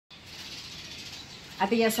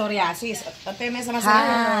Ate niya psoriasis. Ate may sama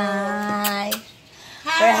Hi.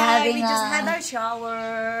 We just had our shower.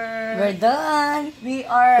 We're done.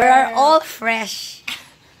 We're all fresh.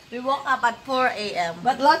 We woke up at 4 a.m.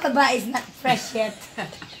 But Lola is not fresh yet.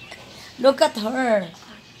 Look at her.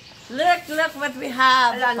 Look what we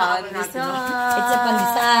have. Pandesal. It's a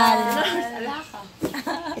pandesal.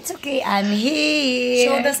 It's okay, I'm here.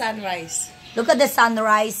 Show the sunrise. Look at the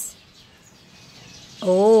sunrise.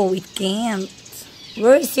 Oh, it can't.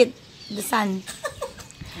 Where is it? The sun.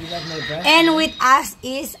 And with us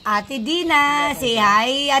is Ate Dina. Say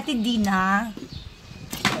hi, Ate Dina.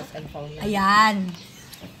 Ayan.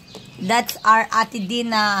 That's our Ate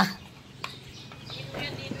Dina.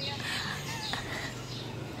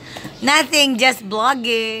 Nothing, just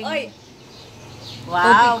vlogging. Oy.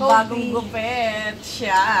 Wow, Kopi. bagong gupit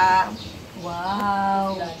siya.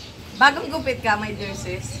 Wow. Bagong gupit ka, my dear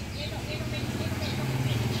sis.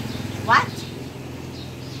 What?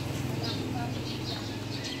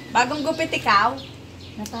 Bagong gupit ikaw?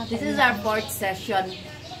 This is our 4th session,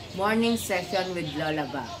 morning session with Lola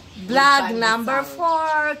Ba. Vlog number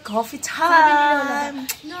 4, coffee time.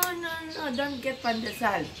 No, don't get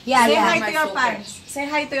pandesal. Yeah, Say yeah. hi to your fans. Say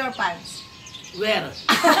hi to your fans. Where?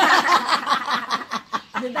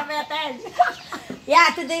 Yeah,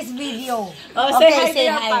 today's video. Oh, say hi to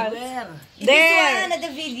your hi. fans. Where? This one at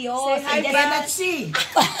the video. Say hi, Just- fans. see.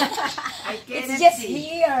 I It's cannot just see.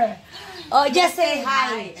 here. Oh, just say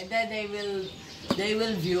hi. And then they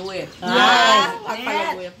will view it. Ah,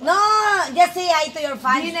 No, just say hi to your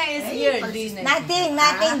fans. Dina is here. Dina.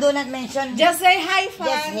 Nothing. Do not mention. Just say hi,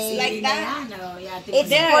 fans. hey. Like that. It's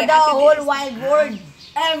There, for the Ate whole Dis. wide world.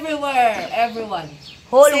 Everywhere, everyone.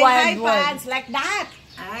 Whole Say hi, wide world. fans. Like that.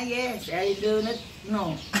 Yes, I do not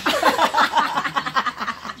know.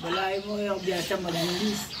 Balay mo yung biyasa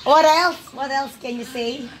mag-English. What else? What else can you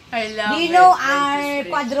say? I love Do you know our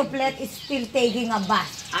quadruplet is still taking a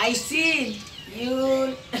bath? I see.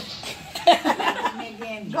 You.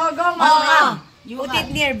 Go, Oh, mama. put it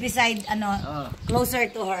near beside, closer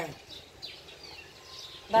to her.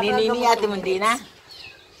 Nini Ate Mundina.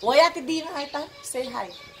 Oy, Ate Dina, ito. Say hi.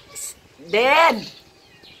 Dead.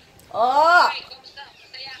 Oh.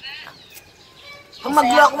 Kung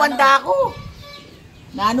mag-lock wanda ako.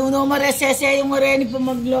 Nanuno maresese yung mareni pa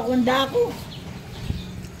mag-lock wanda ako.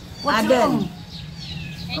 What's wrong?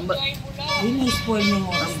 Hindi spoil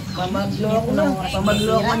mo mo.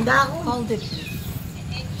 Pamag-lock wanda ako. Hold it.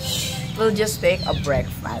 We'll just take a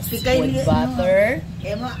breakfast Sikay with niya, butter,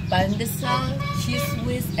 Ema, pandesal, cheese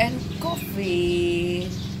whiz, and coffee.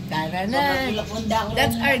 Ta-da-da. pamag-lock wanda ako.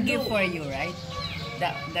 That's our gift for you, right?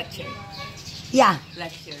 That shirt. Yeah.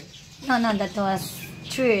 Black shirt. No, that was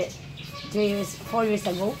 4 years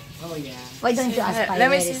ago. Oh, yeah. Why don't you ask Let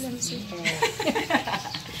me where see, is- let me see.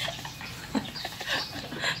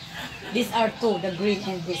 These are 2, the green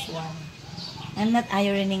and this one. I'm not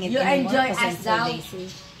ironing it You anymore enjoy because I'm us so now. lazy.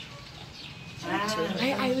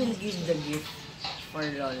 I will give the gift for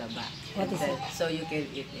Lola ba. What is it? So you can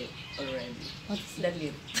eat it already. What's The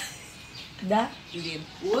lid. the? Lid.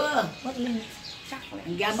 Wow, What link?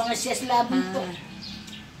 ang gabang nga siya sa labong to.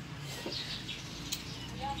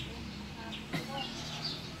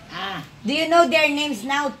 Do you know their names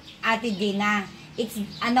now, Ate Dina? It's,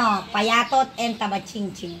 Payatot and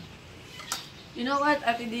Tabachingching. You know what,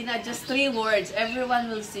 Ate Dina, just 3 words. Everyone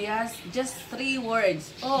will see us. Just 3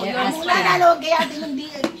 words. Oh, They're you're asking. muna lalo kay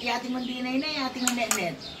Ate Mandinay na, Ate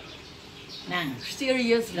Mandet. Na,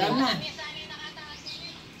 Seriously. lalo na.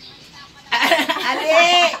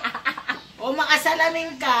 Ali! O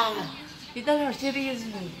makasalamin ka. Ito na,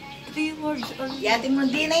 seriously. 3 words only. Ate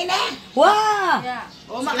Mandinay na. Wow! Yeah.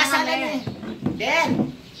 O makasalamin.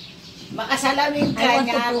 Then, makasalamin ka I want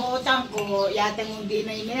to nga ako utang ko, Ate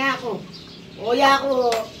Mandinay na ako. O ya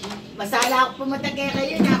ako, masala ako pumatagay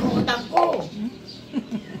kayo na ako utang ko.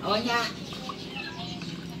 O niya,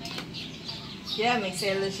 Yeah, may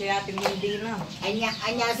selo siya Ate Mundina. anya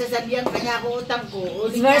sasabihan ka niya ako utang ko.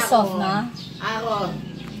 It's Uli very niya soft, ako. na? Ako.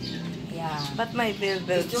 Yeah. But my bill.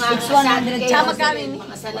 Gusto nga It's makasabi 100. kayo, Tsaka sabihin, magkano?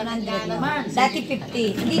 makasalamin ka 100 naman. na. Dati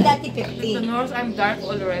 50. Hindi dati 50. Nurse, I'm dark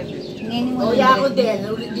already. Ngayon mo. O ya ako din,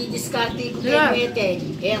 uli di-discarte ko kayo Yeah. meeting.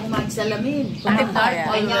 Eh ako magsalamin. I'm dark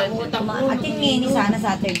Kanya ako already. utang ko. Ating ngini sana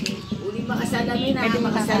Saturday. Uli makasalamin ha, Pwede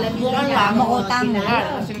makasalamin Bukan lang lang, ako. makutang mo.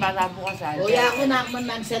 Tinalo. Kasi bata po ka sa O ya ako na ako man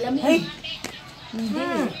magsalamin. Hindi.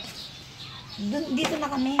 Dito na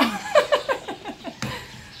kami.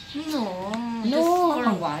 No. No. Just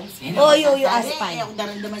for once. Oh, you ask Sabi, fine. ako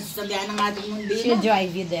daramdaman sa sabihan ng ating mundi. She'll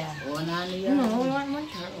drive you there. O ano yan. No, one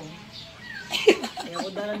taro. Ako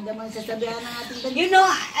daramdaman sa sabihan ng ating mundi. You know,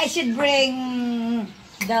 I should bring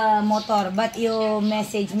the motor, but you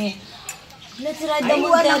message me, let's ride the Ay,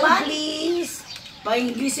 wala Montero, naman. please.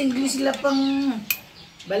 Pa-English la pang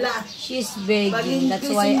bala. She's Pag begging, that's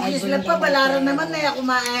why I English bring lang the pa, balaran Montero. naman na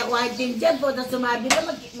ako kahit din dyan po. Tapos sumabi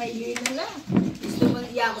na, may lina na. Gusto mo,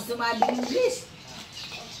 ako sumabi ng English.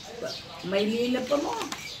 May lina pa mo.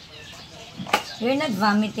 You're not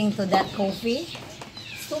vomiting to that coffee?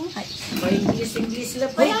 Too much. May English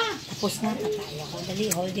lang pa. Uy, tapos na, tatay ako. Dali,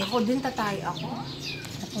 hold it. Ako din tatay ako.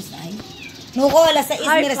 Tapos na ay. Nuko, alas 6,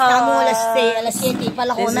 Hi, miras ka mo, Paz. alas 7,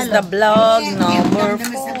 pala ko This na is the vlog number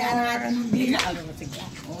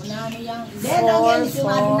Then,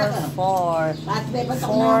 sumabi na ka. 4. At may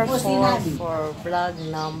patok na ako sinabi. Vlog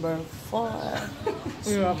number 4.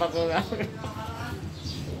 Iba pa ko nga.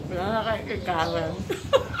 Wala na kayo kikawan.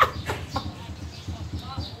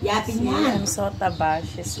 Yapin See, niya. I'm so taba.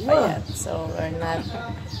 She's payat. So,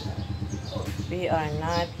 we are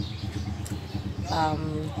not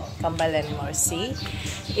Kambalan more. See?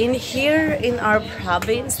 In here, in our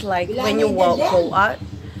province, like when you go out,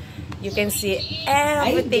 you can see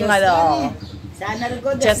everything at all.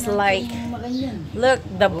 Just like, look,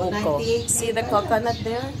 the buko. See the coconut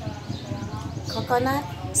there? Coconut?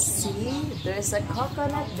 See? There's a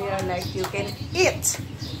coconut there like you can eat.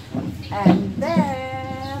 And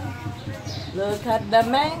then, look at the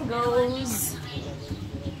mangoes.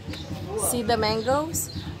 See the mangoes?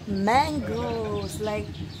 Mangoes. Like,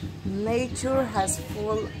 nature has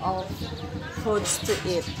full of fruits to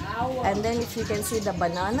eat. And then if you can see the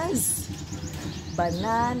bananas.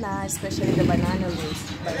 Banana, especially the banana leaves.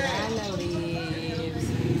 Banana leaves.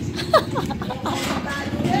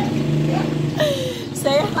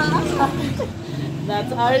 Say hi.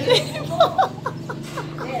 That's our leaf.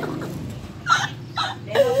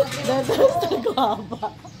 That is the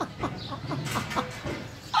guava.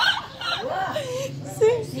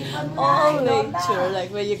 See, all nature. Like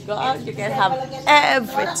when you go out, you can have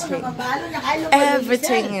everything.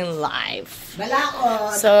 Everything in life.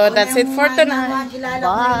 So that's it for tonight.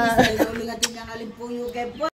 Bye.